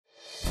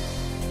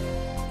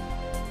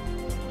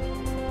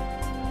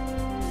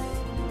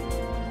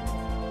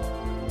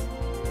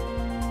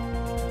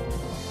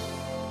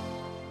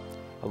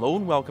Hello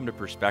and welcome to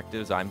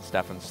Perspectives. I'm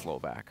Stefan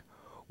Slovak.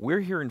 We're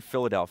here in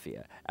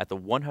Philadelphia at the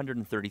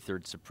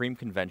 133rd Supreme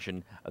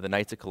Convention of the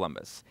Knights of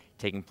Columbus,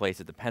 taking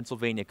place at the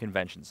Pennsylvania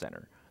Convention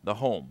Center, the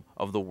home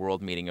of the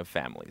World Meeting of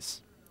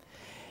Families.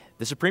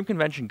 The Supreme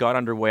Convention got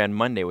underway on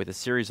Monday with a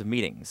series of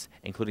meetings,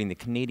 including the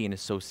Canadian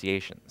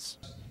associations.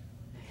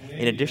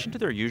 In addition to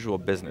their usual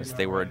business,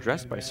 they were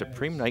addressed by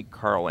Supreme Knight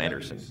Carl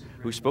Anderson,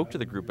 who spoke to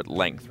the group at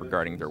length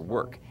regarding their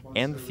work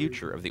and the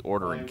future of the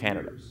order in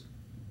Canada.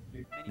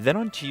 Then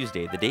on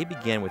Tuesday, the day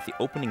began with the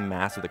opening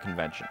mass of the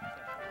convention.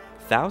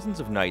 Thousands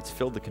of knights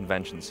filled the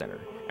convention center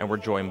and were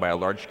joined by a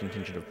large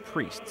contingent of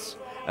priests,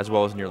 as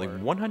well as nearly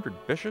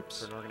 100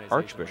 bishops,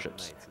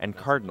 archbishops, and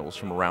cardinals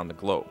from around the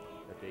globe.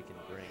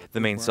 The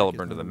main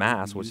celebrant of the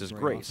Mass was His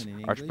Grace,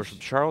 Archbishop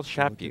Charles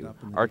Chaput,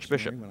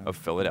 Archbishop of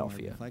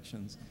Philadelphia.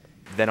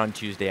 Then on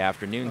Tuesday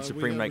afternoon,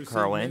 Supreme Knight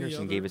Carl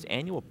Anderson gave his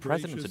annual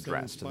President's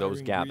Address to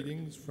those gathered.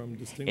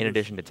 In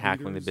addition to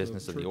tackling the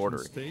business of the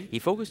order, he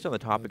focused on the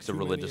topics of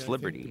religious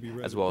liberty,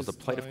 as well as the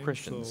plight of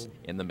Christians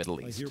in the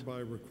Middle East.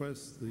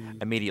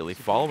 Immediately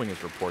following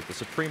his report, the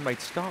Supreme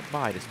Knight stopped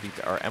by to speak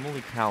to our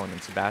Emily Callan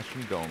and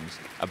Sebastian Gomes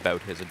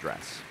about his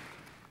address.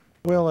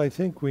 Well, I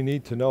think we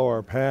need to know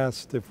our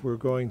past if we're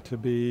going to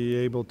be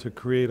able to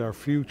create our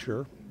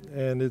future,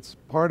 and it's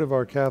part of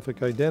our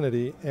Catholic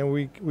identity, and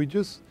we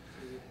just,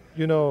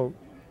 you know,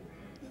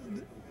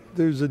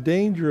 there's a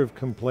danger of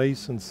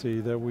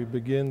complacency that we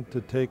begin to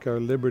take our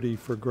liberty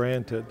for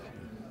granted.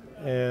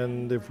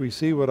 And if we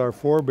see what our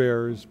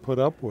forebears put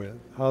up with,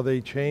 how they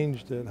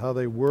changed it, how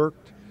they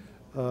worked,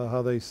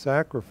 how they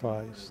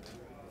sacrificed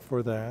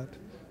for that,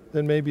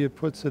 then maybe it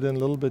puts it in a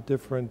little bit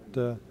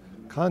different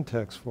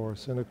context for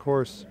us. And of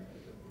course,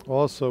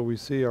 also we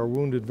see our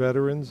wounded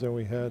veterans, and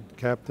we had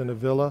Captain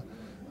Avila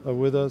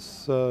with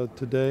us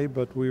today,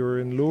 but we were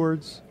in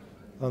Lourdes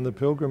on the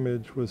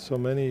pilgrimage with so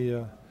many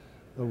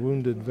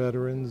wounded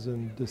veterans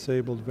and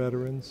disabled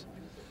veterans.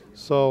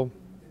 So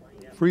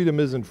freedom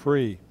isn't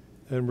free,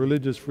 and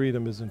religious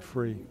freedom isn't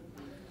free.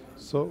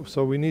 So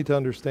we need to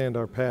understand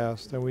our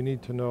past, and we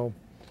need to know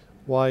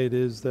why it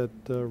is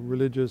that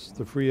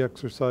the free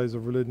exercise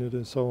of religion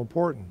is so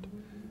important.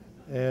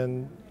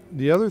 And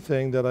the other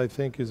thing that I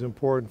think is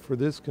important for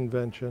this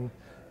convention,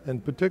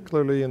 and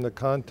particularly in the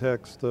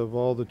context of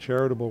all the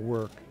charitable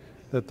work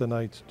that the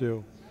Knights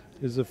do,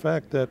 is the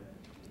fact that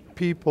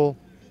people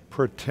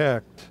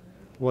protect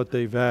what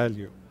they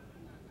value.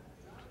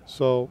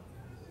 So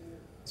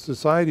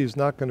society is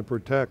not going to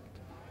protect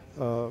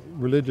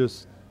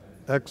religious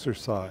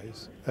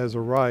exercise as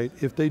a right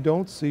if they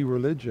don't see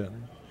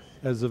religion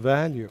as a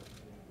value.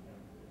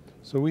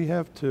 So we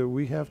have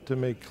to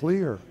make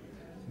clear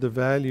the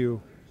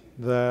value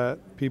that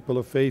people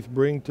of faith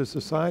bring to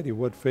society,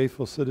 what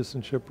faithful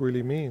citizenship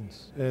really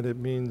means. And it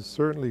means,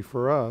 certainly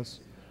for us,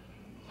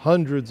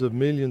 hundreds of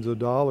millions of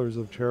dollars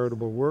of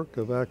charitable work,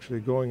 of actually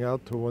going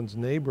out to one's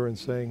neighbor and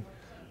saying,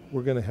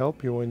 we're going to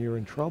help you when you're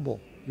in trouble.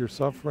 You're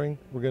suffering,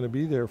 we're going to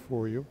be there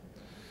for you.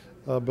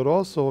 But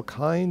also a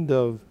kind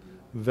of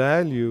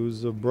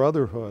values of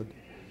brotherhood.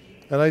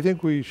 And I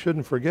think we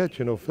shouldn't forget,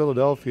 you know,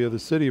 Philadelphia, the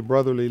city of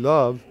brotherly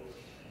love,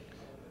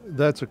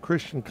 that's a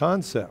Christian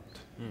concept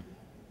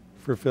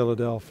for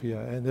Philadelphia,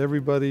 and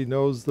everybody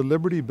knows the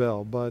Liberty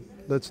Bell, but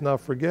let's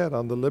not forget,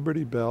 on the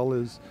Liberty Bell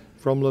is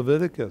from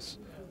Leviticus,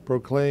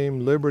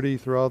 proclaim liberty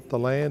throughout the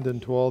land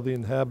and to all the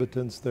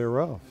inhabitants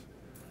thereof.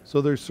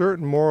 So there's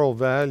certain moral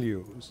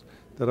values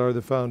that are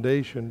the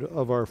foundation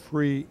of our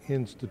free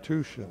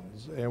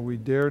institutions, and we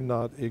dare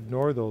not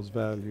ignore those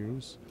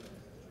values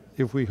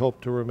if we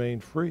hope to remain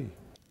free.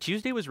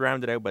 Tuesday was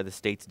rounded out by the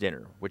State's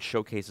Dinner, which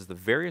showcases the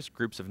various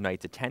groups of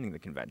knights attending the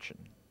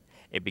convention.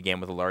 It began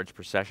with a large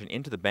procession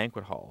into the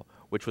banquet hall,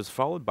 which was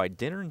followed by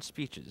dinner and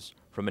speeches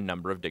from a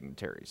number of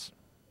dignitaries.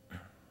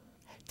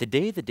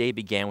 Today, the day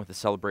began with a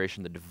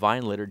celebration of the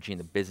Divine Liturgy in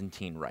the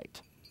Byzantine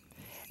Rite,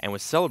 and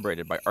was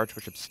celebrated by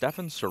Archbishop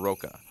Stefan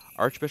Soroka,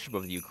 Archbishop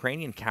of the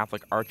Ukrainian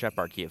Catholic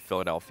Archeparchy of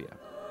Philadelphia.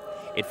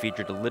 It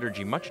featured a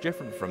liturgy much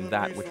different from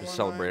that which was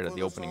celebrated at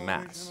the opening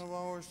Mass.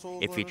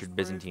 It featured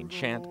Byzantine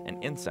chant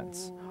and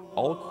incense,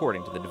 all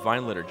according to the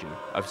Divine Liturgy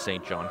of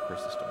St. John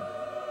Chrysostom.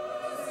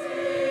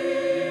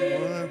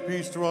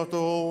 Peace throughout the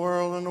whole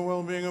world, and the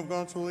well-being of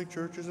God's holy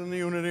churches and the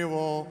unity of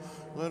all.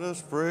 Let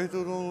us pray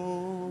to the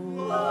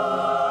Lord.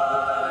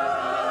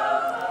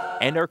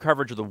 And our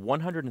coverage of the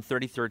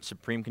 133rd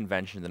Supreme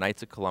Convention of the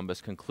Knights of Columbus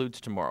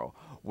concludes tomorrow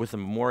with a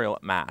memorial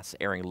Mass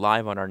airing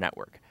live on our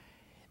network.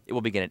 It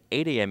will begin at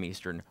 8 a.m.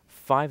 Eastern,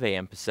 5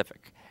 a.m.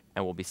 Pacific,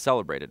 and will be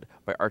celebrated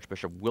by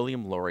Archbishop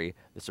William Lori,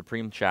 the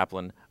Supreme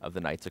Chaplain of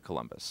the Knights of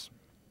Columbus.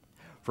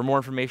 For more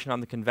information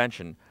on the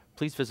convention,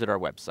 please visit our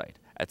website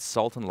at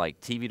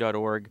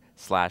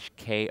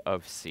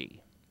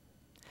saltandlighttv.org/K-of-C.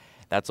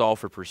 That's all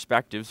for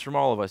Perspectives from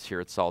all of us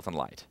here at Salt and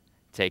Light.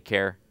 Take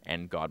care,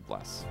 and God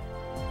bless.